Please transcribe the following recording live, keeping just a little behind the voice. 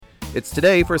It's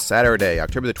today for Saturday,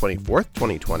 October the 24th,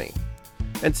 2020.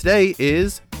 And today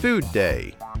is Food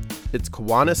Day. It's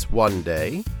Kiwanis One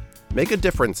Day, Make a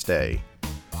Difference Day,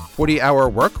 40-Hour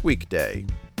Work Week Day,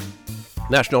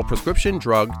 National Prescription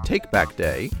Drug Take-Back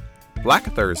Day, Black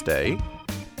Thursday,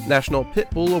 National Pit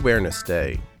Bull Awareness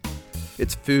Day.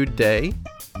 It's Food Day,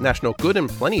 National Good and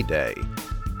Plenty Day,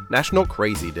 National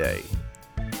Crazy Day,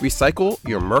 Recycle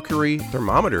Your Mercury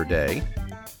Thermometer Day,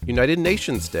 United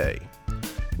Nations Day,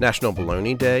 National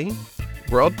Bologna Day,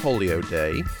 World Polio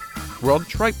Day, World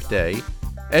Tripe Day,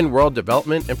 and World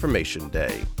Development Information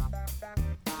Day.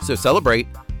 So celebrate,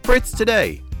 for it's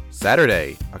today,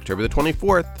 Saturday, October the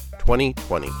 24th,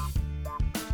 2020.